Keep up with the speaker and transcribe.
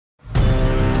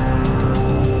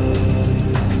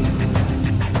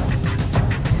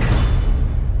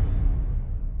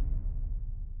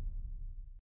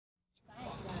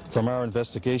From our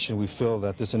investigation, we feel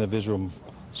that this individual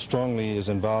strongly is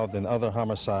involved in other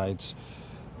homicides.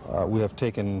 We have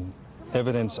taken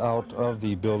evidence out of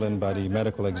the building by the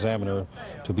medical examiner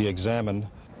to be examined.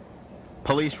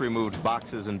 Police removed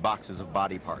boxes and boxes of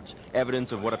body parts,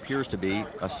 evidence of what appears to be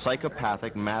a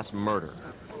psychopathic mass murder.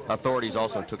 Authorities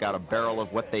also took out a barrel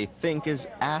of what they think is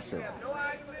acid.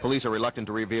 Police are reluctant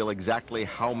to reveal exactly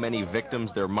how many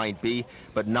victims there might be,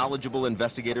 but knowledgeable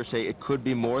investigators say it could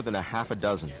be more than a half a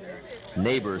dozen.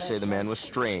 Neighbors say the man was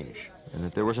strange and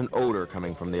that there was an odor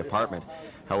coming from the apartment.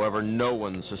 However, no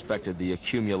one suspected the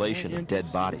accumulation of dead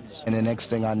bodies. And the next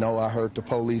thing I know, I heard the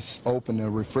police open the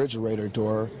refrigerator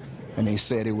door, and they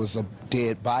said it was a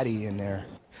dead body in there.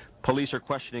 Police are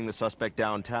questioning the suspect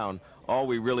downtown. All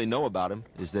we really know about him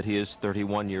is that he is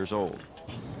 31 years old.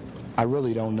 I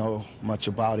really don't know much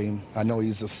about him. I know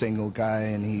he's a single guy,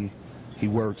 and he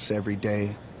works every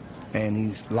day, and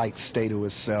he's like stay to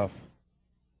himself.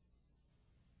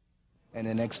 And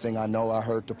the next thing I know, I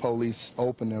heard the police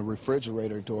open the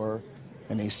refrigerator door,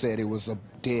 and they said it was a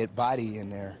dead body in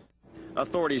there.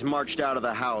 Authorities marched out of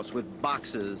the house with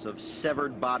boxes of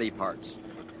severed body parts.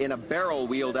 In a barrel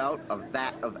wheeled out, a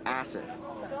vat of acid.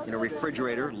 In a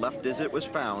refrigerator left as it was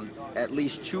found, at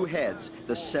least 2 heads,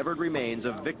 the severed remains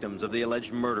of victims of the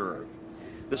alleged murderer.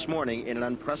 This morning, in an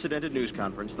unprecedented news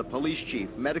conference, the police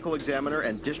chief, medical examiner,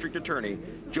 and district attorney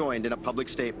joined in a public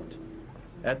statement.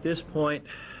 At this point,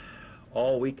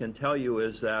 all we can tell you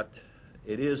is that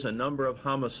it is a number of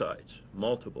homicides,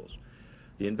 multiples.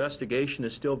 The investigation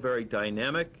is still very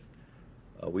dynamic.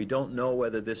 We don't know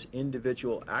whether this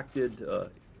individual acted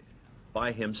by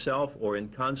himself or in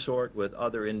consort with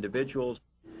other individuals.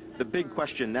 The big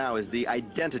question now is the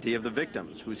identity of the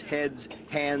victims, whose heads,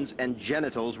 hands, and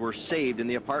genitals were saved in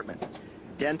the apartment.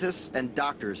 Dentists and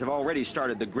doctors have already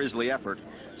started the grisly effort.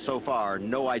 So far,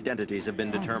 no identities have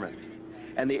been determined.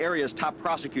 And the area's top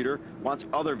prosecutor wants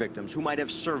other victims who might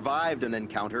have survived an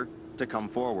encounter to come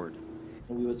forward.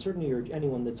 We would certainly urge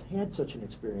anyone that's had such an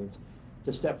experience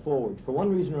to step forward. For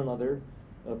one reason or another,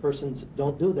 persons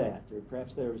don't do that, or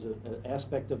perhaps there's an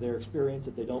aspect of their experience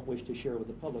that they don't wish to share with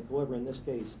the public. However, in this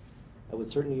case, I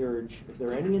would certainly urge, if there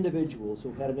are any individuals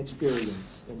who had an experience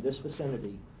in this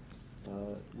vicinity,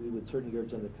 we would certainly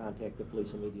urge them to contact the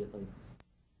police immediately.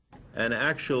 And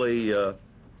actually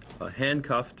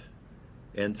handcuffed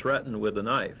and threatened with a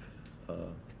knife.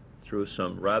 Through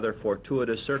some rather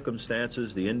fortuitous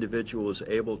circumstances, the individual was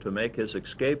able to make his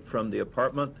escape from the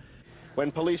apartment. When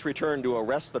police returned to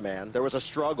arrest the man, there was a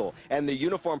struggle, and the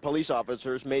uniformed police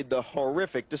officers made the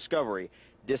horrific discovery: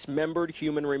 dismembered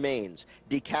human remains,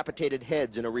 decapitated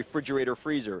heads in a refrigerator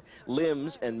freezer,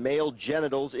 limbs and male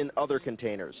genitals in other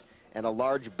containers, and a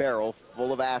large barrel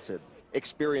full of acid.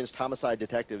 Experienced homicide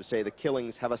detectives say the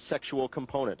killings have a sexual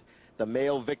component. The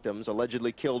male victims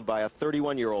allegedly killed by a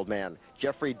 31-year-old man,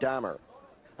 Jeffrey Dahmer,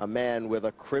 a man with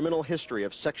a criminal history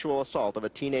of sexual assault of a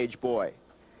teenage boy.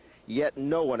 Yet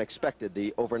no one expected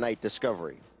the overnight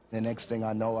discovery. The next thing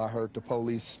I know, I heard the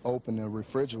police open the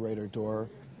refrigerator door,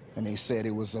 and they said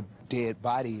it was a dead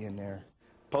body in there.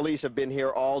 Police have been here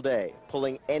all day,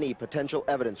 pulling any potential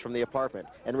evidence from the apartment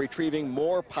and retrieving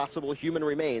more possible human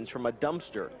remains from a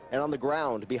dumpster and on the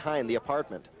ground behind the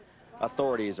apartment.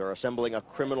 Authorities are assembling a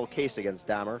criminal case against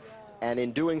Dahmer, and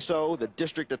in doing so, the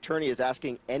district attorney is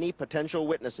asking any potential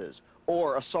witnesses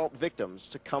or assault victims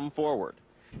to come forward.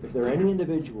 If there are any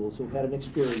individuals who had an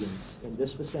experience in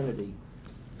this vicinity,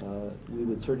 we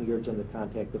would certainly urge them to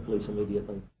contact the police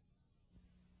immediately.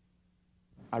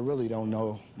 I really don't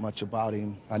know much about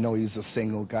him. I know he's a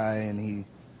single guy, and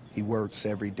he works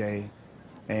every day,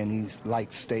 and he's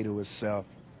like stay to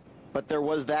himself. But there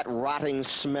was that rotting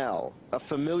smell, a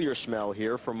familiar smell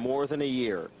here for more than a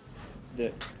year.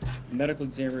 The medical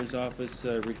examiner's office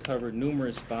recovered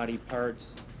numerous body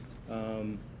parts.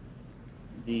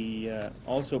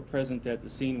 Also present at the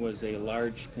scene was a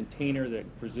large container that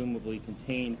presumably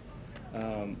contained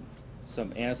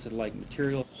some acid-like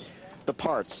material. The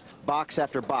parts, box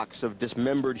after box of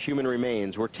dismembered human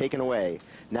remains, were taken away.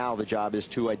 Now the job is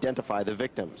to identify the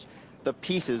victims. The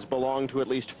pieces belong to at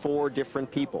least 4 different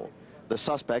people. The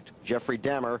suspect, Jeffrey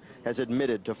Dahmer, has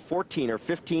admitted to 14 or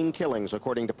 15 killings,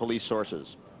 according to police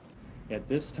sources. At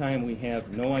this time, we have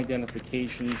no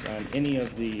identifications on any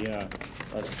of the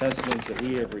specimens that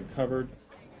we have recovered.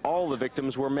 All the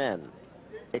victims were men.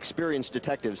 Experienced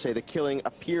detectives say the killing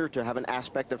appeared to have an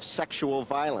aspect of sexual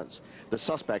violence. The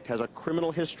suspect has a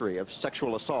criminal history of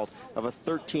sexual assault of a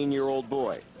 13-year-old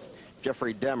boy.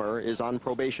 Jeffrey Dahmer is on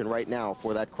probation right now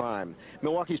for that crime.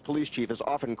 Milwaukee's police chief has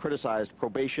often criticized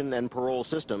probation and parole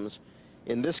systems.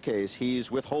 In this case,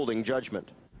 he's withholding judgment.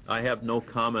 I have no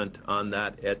comment on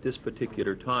that at this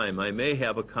particular time. I may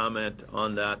have a comment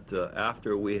on that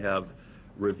after we have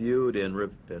reviewed and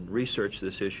researched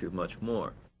this issue much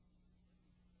more.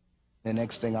 The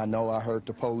next thing I know, I heard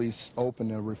the police open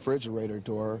the refrigerator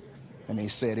door, and they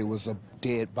said it was a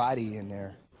dead body in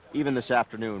there. Even this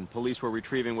afternoon, police were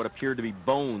retrieving what appeared to be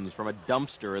bones from a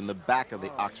dumpster in the back of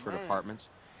the Oxford apartments.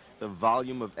 The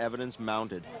volume of evidence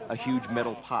mounted, a huge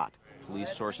metal pot.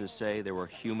 Police sources say there were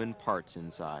human parts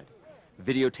inside.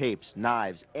 Videotapes,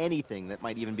 knives, anything that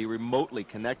might even be remotely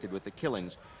connected with the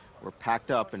killings were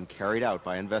packed up and carried out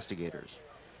by investigators.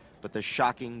 But the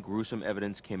shocking, gruesome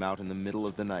evidence came out in the middle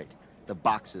of the night. The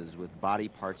boxes with body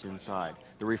parts inside,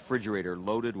 the refrigerator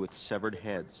loaded with severed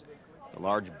heads, the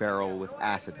large barrel with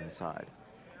acid inside,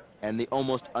 and the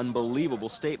almost unbelievable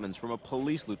statements from a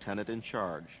police lieutenant in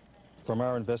charge. From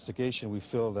our investigation, we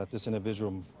feel that this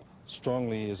individual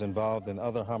strongly is involved in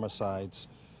other homicides.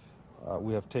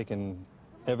 We have taken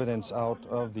evidence out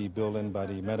of the building by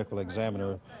the medical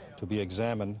examiner to be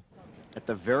examined. At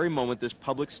the very moment this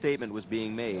public statement was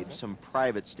being made, some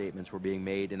private statements were being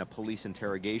made in a police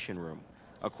interrogation room.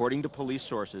 According to police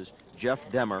sources, Jeff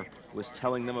Dahmer was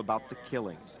telling them about the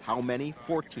killings. How many?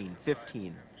 14,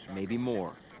 15, maybe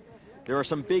more. There are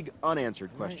some big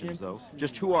unanswered questions, though.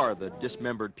 Just who are the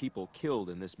dismembered people killed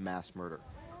in this mass murder?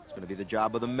 It's going to be the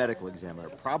job of the medical examiner,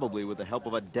 probably with the help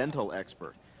of a dental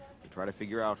expert, to try to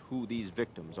figure out who these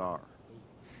victims are.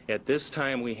 At this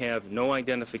time, we have no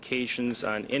identifications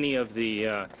on any of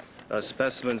the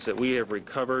specimens that we have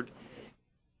recovered.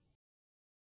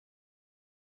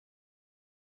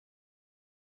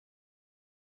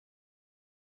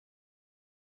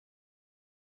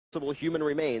 Human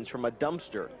remains from a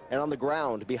dumpster and on the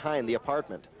ground behind the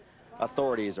apartment.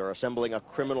 Authorities are assembling a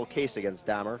criminal case against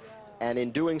Dahmer, and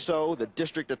in doing so, the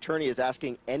district attorney is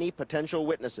asking any potential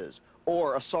witnesses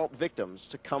or assault victims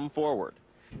to come forward.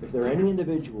 If there are any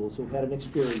individuals who had an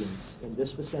experience in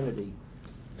this vicinity,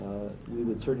 we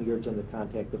would certainly urge them to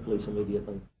contact the police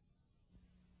immediately.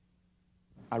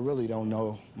 I really don't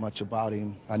know much about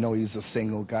him. I know he's a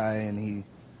single guy, and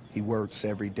he works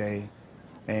every day,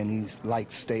 and he's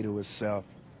like stay to himself.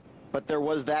 But there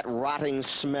was that rotting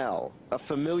smell, a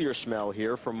familiar smell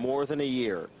here for more than a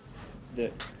year.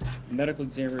 The medical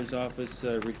examiner's office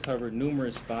recovered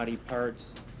numerous body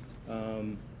parts.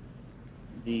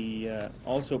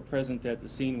 Also present at the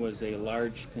scene was a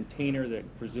large container that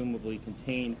presumably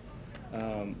contained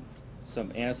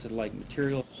some acid-like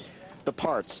material. The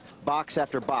parts, box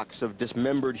after box of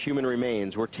dismembered human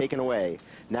remains, were taken away.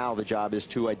 Now the job is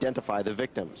to identify the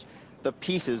victims. The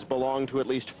pieces belong to at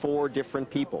least 4 different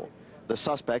people. The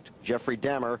suspect, Jeffrey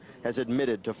Dahmer, has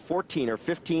admitted to 14 or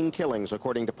 15 killings,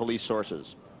 according to police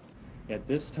sources. At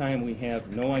this time, we have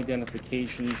no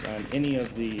identifications on any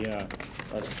of the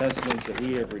specimens that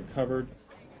we have recovered.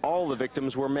 All the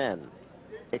victims were men.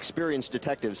 Experienced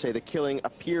detectives say the killing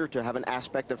appeared to have an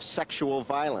aspect of sexual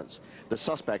violence. The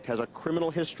suspect has a criminal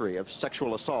history of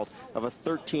sexual assault of a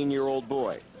 13-year-old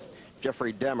boy.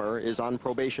 Jeffrey Dahmer is on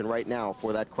probation right now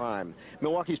for that crime.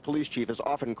 Milwaukee's police chief has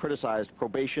often criticized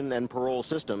probation and parole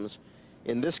systems.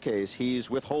 In this case, he's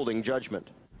withholding judgment.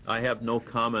 I have no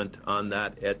comment on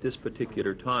that at this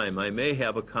particular time. I may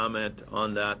have a comment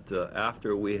on that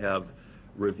after we have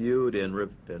reviewed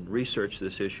and researched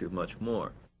this issue much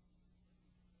more.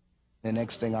 The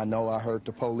next thing I know, I heard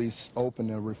the police open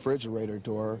the refrigerator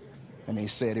door, and they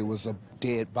said it was a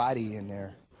dead body in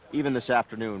there. Even this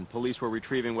afternoon, police were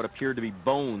retrieving what appeared to be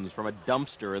bones from a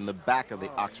dumpster in the back of the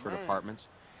Oxford apartments.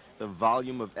 The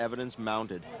volume of evidence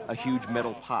mounted, a huge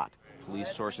metal pot.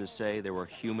 Police sources say there were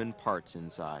human parts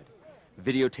inside.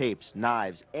 Videotapes,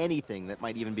 knives, anything that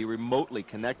might even be remotely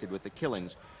connected with the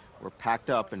killings were packed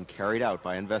up and carried out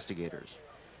by investigators.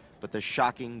 But the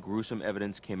shocking, gruesome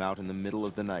evidence came out in the middle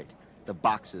of the night. The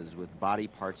boxes with body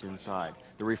parts inside,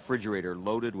 the refrigerator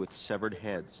loaded with severed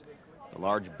heads, the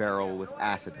large barrel with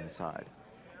acid inside,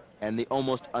 and the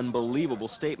almost unbelievable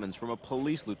statements from a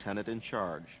police lieutenant in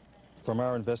charge. From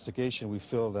our investigation, we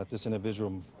feel that this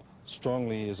individual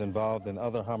strongly is involved in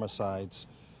other homicides.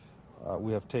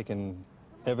 We have taken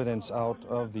evidence out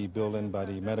of the building by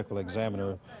the medical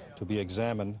examiner to be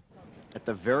examined. At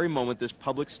the very moment this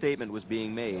public statement was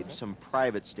being made, some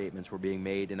private statements were being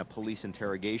made in a police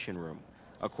interrogation room.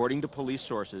 According to police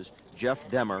sources, Jeff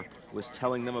Dahmer was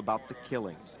telling them about the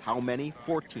killings. How many?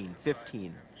 14,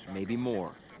 15, maybe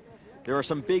more. There are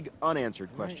some big unanswered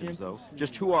questions, though.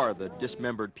 Just who are the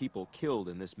dismembered people killed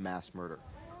in this mass murder?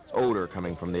 Odor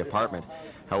coming from the apartment.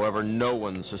 However, no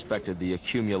one suspected the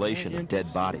accumulation of dead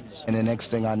bodies. And the next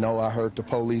thing I know, I heard the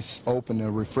police open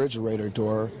the refrigerator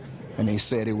door, and they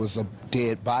said it was a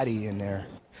dead body in there.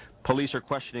 Police are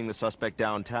questioning the suspect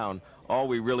downtown. All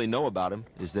we really know about him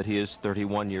is that he is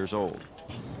 31 years old.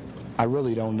 I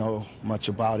really don't know much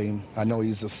about him. I know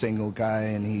he's a single guy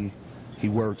and he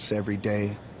works every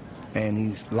day and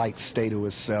he's like stay to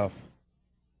himself.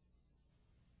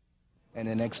 And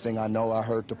the next thing I know, I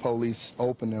heard the police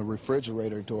open the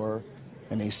refrigerator door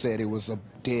and they said it was a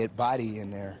dead body in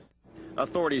there.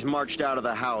 Authorities marched out of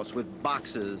the house with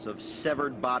boxes of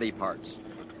severed body parts.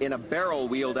 In a barrel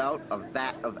wheeled out, a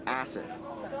vat of acid.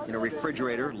 In a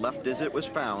refrigerator, left as it was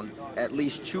found, at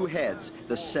least 2 heads,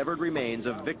 the severed remains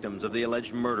of victims of the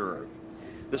alleged murderer.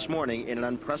 This morning, in an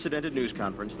unprecedented news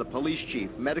conference, the police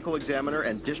chief, medical examiner,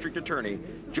 and district attorney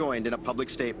joined in a public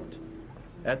statement.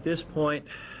 At this point,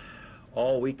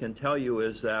 all we can tell you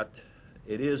is that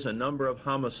it is a number of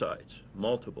homicides,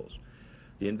 multiples.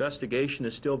 The investigation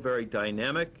is still very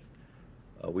dynamic.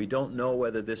 We don't know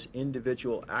whether this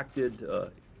individual acted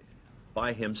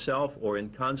by himself or in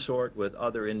consort with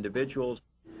other individuals.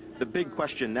 The big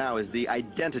question now is the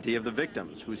identity of the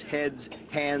victims, whose heads,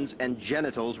 hands, and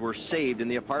genitals were saved in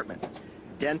the apartment.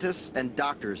 Dentists and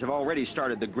doctors have already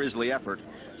started the grisly effort.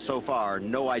 So far,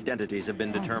 no identities have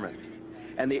been determined.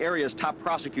 And the area's top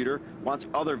prosecutor wants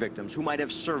other victims who might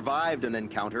have survived an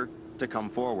encounter to come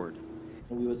forward.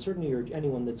 We would certainly urge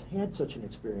anyone that's had such an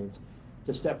experience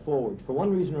to step forward. For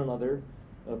one reason or another,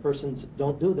 persons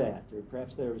don't do that, or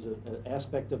perhaps there's an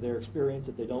aspect of their experience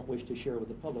that they don't wish to share with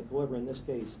the public. However, in this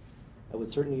case, I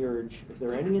would certainly urge, if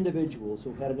there are any individuals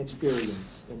who had an experience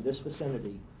in this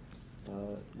vicinity,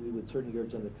 we would certainly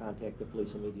urge them to contact the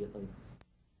police immediately.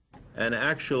 And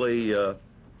actually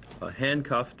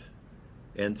handcuffed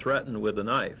and threatened with a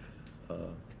knife.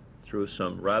 Through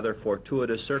some rather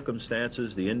fortuitous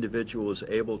circumstances, the individual was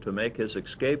able to make his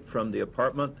escape from the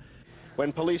apartment.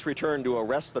 When police returned to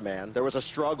arrest the man, there was a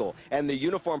struggle, and the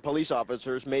uniformed police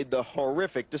officers made the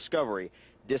horrific discovery: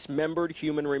 dismembered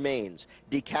human remains,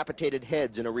 decapitated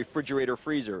heads in a refrigerator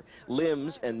freezer,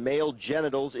 limbs and male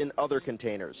genitals in other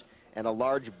containers, and a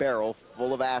large barrel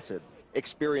full of acid.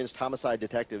 Experienced homicide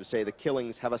detectives say the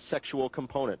killings have a sexual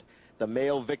component. The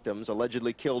male victims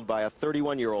allegedly killed by a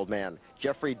 31-year-old man,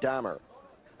 Jeffrey Dahmer,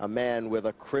 a man with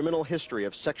a criminal history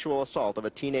of sexual assault of a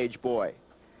teenage boy.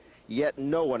 Yet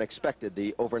no one expected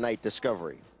the overnight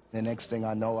discovery. The next thing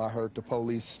I know, I heard the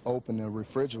police open the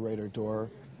refrigerator door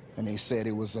and they said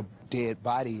it was a dead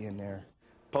body in there.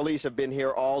 Police have been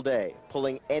here all day,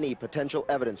 pulling any potential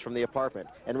evidence from the apartment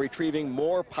and retrieving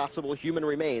more possible human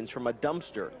remains from a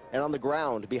dumpster and on the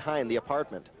ground behind the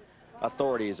apartment.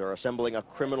 Authorities are assembling a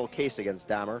criminal case against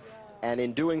Dahmer, and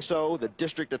in doing so, the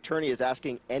district attorney is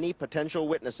asking any potential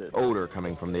witnesses. Odor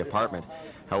coming from the apartment.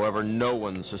 However, no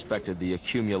one suspected the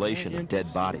accumulation of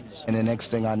dead bodies. And the next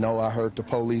thing I know, I heard the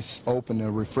police open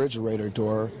the refrigerator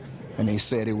door and they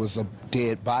said it was a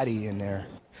dead body in there.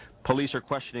 Police are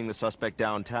questioning the suspect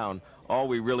downtown. All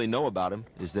we really know about him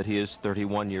is that he is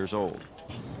 31 years old.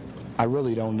 I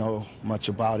really don't know much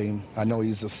about him. I know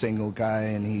he's a single guy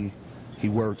and he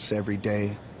works every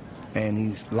day and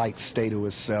he's like stay to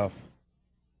himself.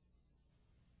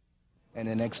 And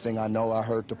the next thing I know, I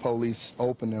heard the police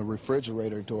open the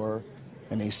refrigerator door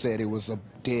and they said it was a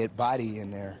dead body in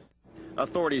there.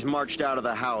 Authorities marched out of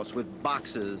the house with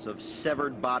boxes of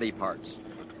severed body parts.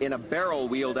 In a barrel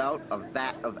wheeled out, a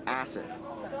vat of acid.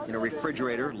 In a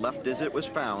refrigerator, left as it was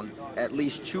found, at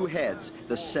least 2 heads,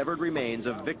 the severed remains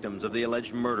of victims of the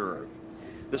alleged murderer.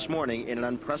 This morning, in an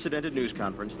unprecedented news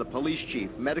conference, the police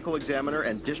chief, medical examiner,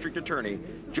 and district attorney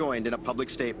joined in a public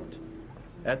statement.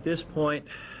 At this point,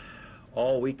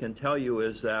 all we can tell you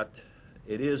is that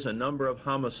it is a number of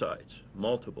homicides,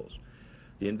 multiples.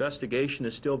 The investigation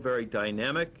is still very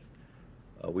dynamic.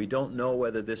 We don't know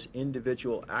whether this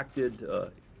individual acted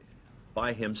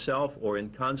by himself or in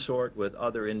consort with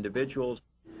other individuals.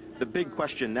 The big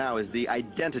question now is the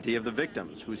identity of the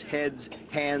victims, whose heads,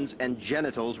 hands, and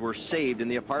genitals were saved in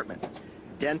the apartment.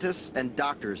 Dentists and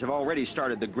doctors have already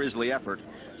started the grisly effort.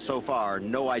 So far,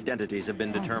 no identities have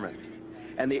been determined.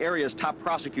 And the area's top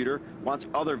prosecutor wants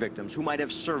other victims who might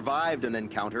have survived an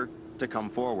encounter to come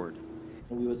forward.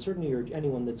 We would certainly urge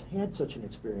anyone that's had such an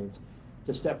experience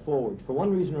to step forward. For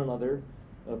one reason or another,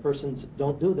 persons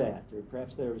don't do that, or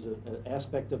perhaps there's an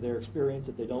aspect of their experience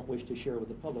that they don't wish to share with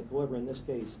the public. However, in this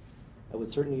case, I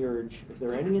would certainly urge, if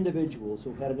there are any individuals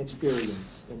who had an experience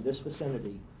in this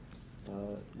vicinity,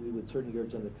 we would certainly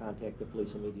urge them to contact the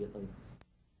police immediately.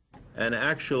 And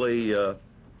actually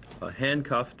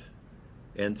handcuffed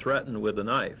and threatened with a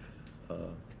knife.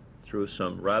 Through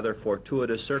some rather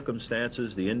fortuitous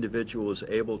circumstances, the individual was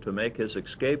able to make his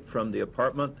escape from the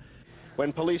apartment.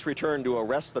 When police returned to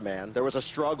arrest the man, there was a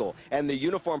struggle, and the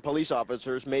uniformed police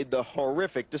officers made the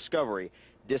horrific discovery: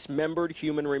 dismembered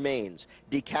human remains,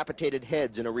 decapitated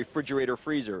heads in a refrigerator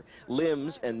freezer,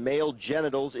 limbs and male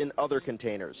genitals in other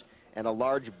containers, and a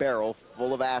large barrel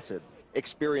full of acid.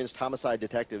 Experienced homicide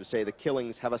detectives say the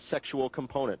killings have a sexual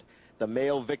component. The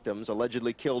male victims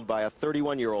allegedly killed by a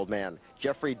 31-year-old man,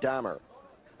 Jeffrey Dahmer,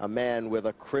 a man with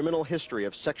a criminal history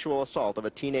of sexual assault of a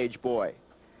teenage boy.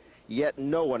 Yet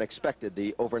no one expected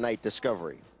the overnight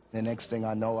discovery. The next thing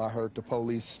I know, I heard the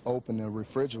police open the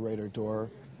refrigerator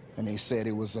door, and they said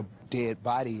it was a dead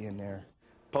body in there.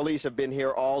 Police have been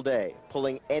here all day,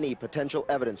 pulling any potential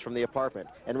evidence from the apartment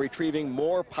and retrieving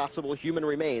more possible human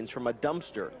remains from a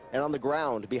dumpster and on the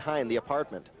ground behind the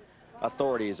apartment.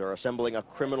 Authorities are assembling a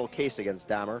criminal case against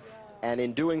Dahmer, and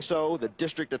in doing so, the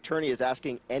district attorney is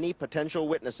asking any potential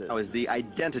witnesses is the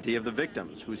identity of the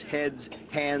victims whose heads,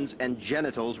 hands, and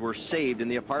genitals were saved in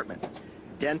the apartment.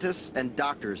 Dentists and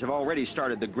doctors have already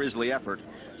started the grisly effort.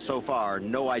 So far,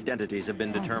 no identities have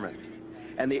been determined.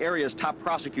 And the area's top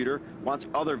prosecutor wants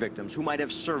other victims who might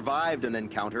have survived an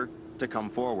encounter to come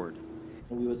forward.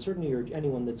 We would certainly urge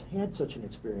anyone that's had such an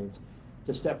experience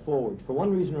to step forward. For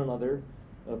one reason or another,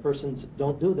 persons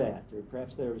don't do that, or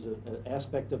perhaps there's an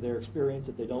aspect of their experience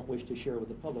that they don't wish to share with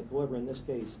the public. However, in this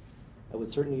case, I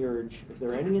would certainly urge, if there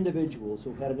are any individuals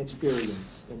who had an experience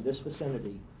in this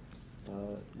vicinity,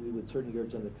 we would certainly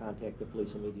urge them to contact the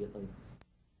police immediately.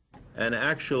 And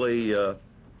actually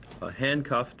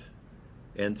handcuffed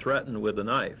and threatened with a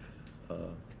knife.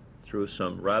 Through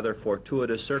some rather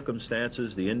fortuitous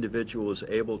circumstances, the individual was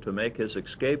able to make his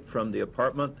escape from the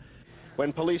apartment.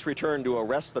 When police returned to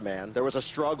arrest the man, there was a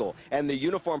struggle, and the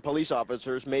uniformed police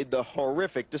officers made the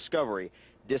horrific discovery: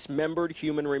 dismembered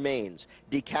human remains,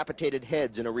 decapitated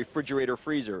heads in a refrigerator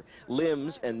freezer,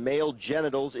 limbs and male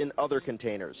genitals in other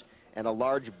containers, and a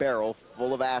large barrel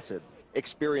full of acid.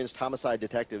 Experienced homicide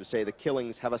detectives say the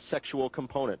killings have a sexual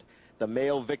component. The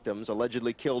male victims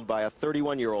allegedly killed by a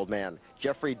 31-year-old man,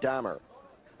 Jeffrey Dahmer,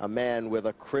 a man with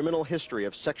a criminal history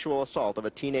of sexual assault of a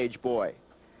teenage boy.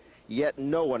 Yet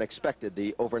no one expected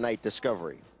the overnight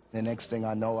discovery. The next thing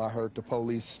I know, I heard the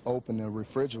police open the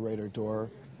refrigerator door,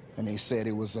 and they said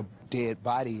it was a dead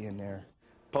body in there.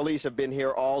 Police have been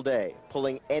here all day,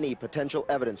 pulling any potential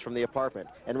evidence from the apartment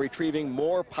and retrieving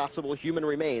more possible human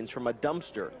remains from a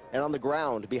dumpster and on the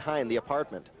ground behind the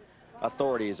apartment.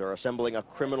 Authorities are assembling a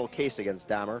criminal case against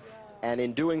Dahmer, and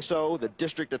in doing so, the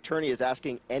district attorney is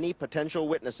asking any potential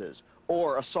witnesses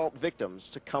or assault victims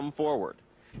to come forward.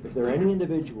 If there are any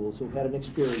individuals who had an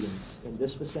experience in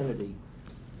this vicinity,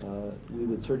 we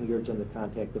would certainly urge them to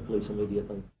contact the police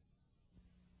immediately.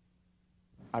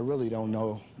 I really don't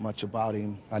know much about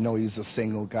him. I know he's a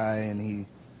single guy, and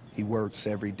he works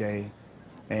every day,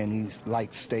 and he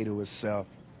likes to stay to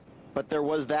himself. But there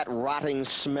was that rotting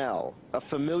smell, a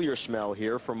familiar smell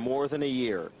here for more than a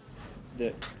year.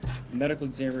 The medical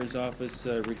examiner's office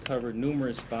recovered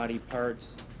numerous body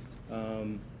parts.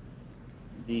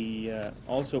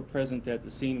 Also present at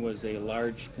the scene was a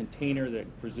large container that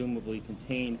presumably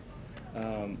contained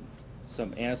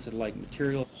some acid-like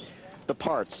material. The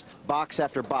parts, box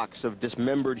after box of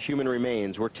dismembered human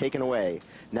remains, were taken away.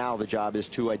 Now the job is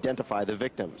to identify the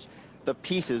victims. The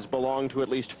pieces belong to at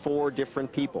least 4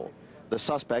 different people. The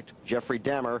suspect, Jeffrey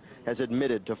Dahmer, has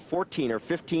admitted to 14 or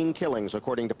 15 killings,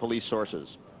 according to police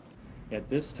sources. At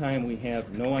this time, we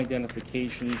have no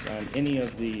identifications on any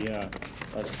of the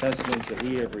specimens that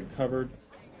we have recovered.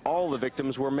 All the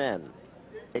victims were men.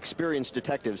 Experienced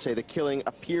detectives say the killing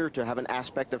appeared to have an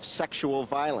aspect of sexual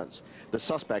violence. The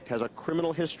suspect has a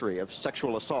criminal history of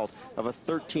sexual assault of a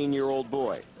 13-year-old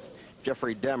boy.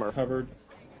 Jeffrey Dahmer Covered.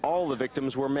 All the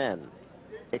victims were men.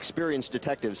 Experienced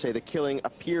detectives say the killing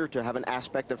appeared to have an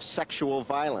aspect of sexual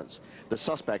violence. The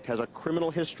suspect has a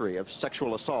criminal history of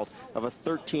sexual assault of a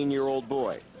 13-year-old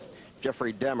boy.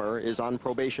 Jeffrey Dahmer is on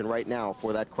probation right now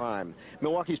for that crime.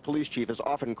 Milwaukee's police chief has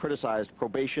often criticized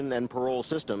probation and parole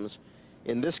systems.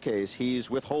 In this case, he's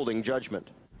withholding judgment.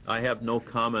 I have no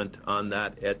comment on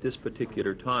that at this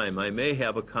particular time. I may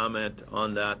have a comment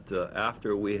on that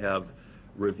after we have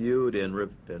reviewed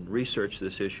and researched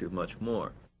this issue much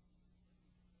more.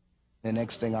 The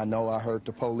next thing I know, I heard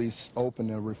the police open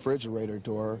the refrigerator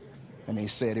door, and they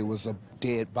said it was a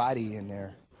dead body in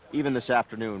there. Even this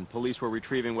afternoon, police were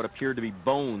retrieving what appeared to be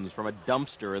bones from a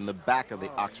dumpster in the back of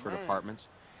the Oxford apartments.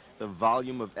 The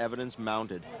volume of evidence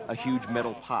mounted, a huge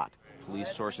metal pot.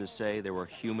 Police sources say there were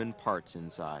human parts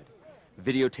inside.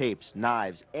 Videotapes,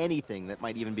 knives, anything that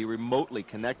might even be remotely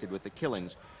connected with the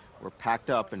killings were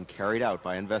packed up and carried out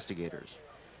by investigators.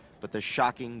 But the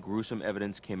shocking, gruesome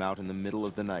evidence came out in the middle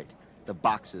of the night. The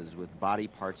boxes with body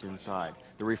parts inside,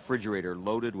 the refrigerator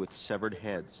loaded with severed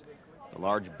heads, the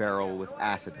large barrel with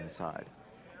acid inside.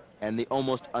 and the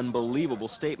almost unbelievable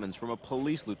statements from a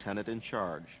police lieutenant in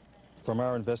charge. From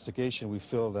our investigation, we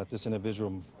feel that this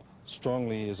individual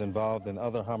strongly is involved in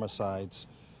other homicides.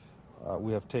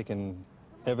 We have taken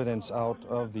evidence out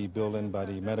of the building by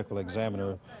the medical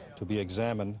examiner to be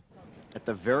examined. At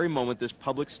the very moment this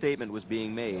public statement was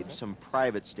being made, some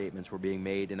private statements were being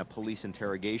made in a police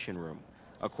interrogation room.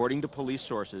 According to police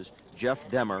sources, Jeff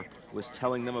Dahmer was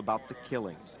telling them about the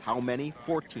killings. How many?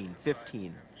 14,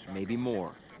 15, maybe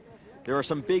more. There are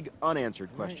some big unanswered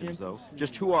questions, though.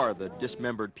 Just who are the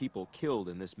dismembered people killed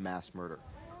in this mass murder?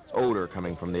 Odor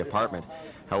coming from the apartment.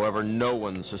 However, no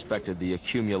one suspected the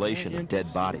accumulation of dead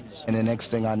bodies. And the next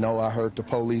thing I know, I heard the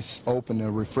police open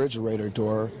the refrigerator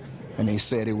door, and they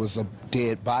said it was a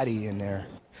dead body in there.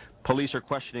 Police are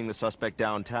questioning the suspect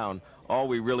downtown. All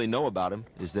we really know about him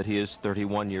is that he is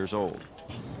 31 years old.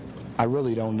 I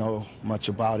really don't know much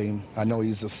about him. I know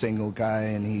he's a single guy,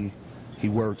 and he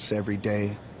works every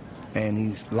day, and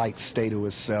he's like stay to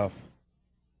himself.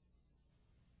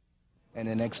 And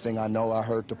the next thing I know, I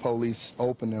heard the police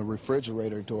open the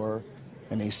refrigerator door,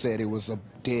 and they said it was a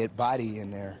dead body in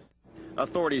there.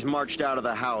 Authorities marched out of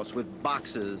the house with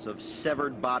boxes of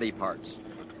severed body parts.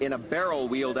 In a barrel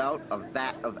wheeled out, a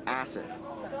vat of acid.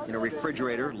 In a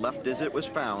refrigerator, left as it was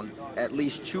found, at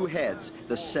least 2 heads,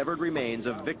 the severed remains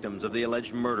of victims of the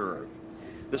alleged murderer.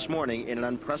 This morning, in an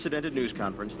unprecedented news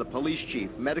conference, the police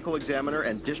chief, medical examiner,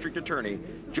 and district attorney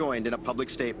joined in a public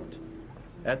statement.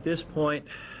 At this point,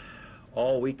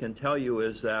 all we can tell you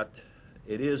is that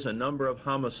it is a number of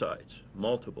homicides,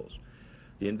 multiples.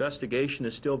 The investigation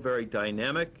is still very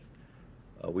dynamic.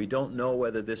 We don't know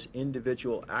whether this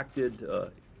individual acted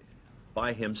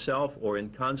by himself or in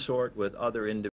consort with other individuals.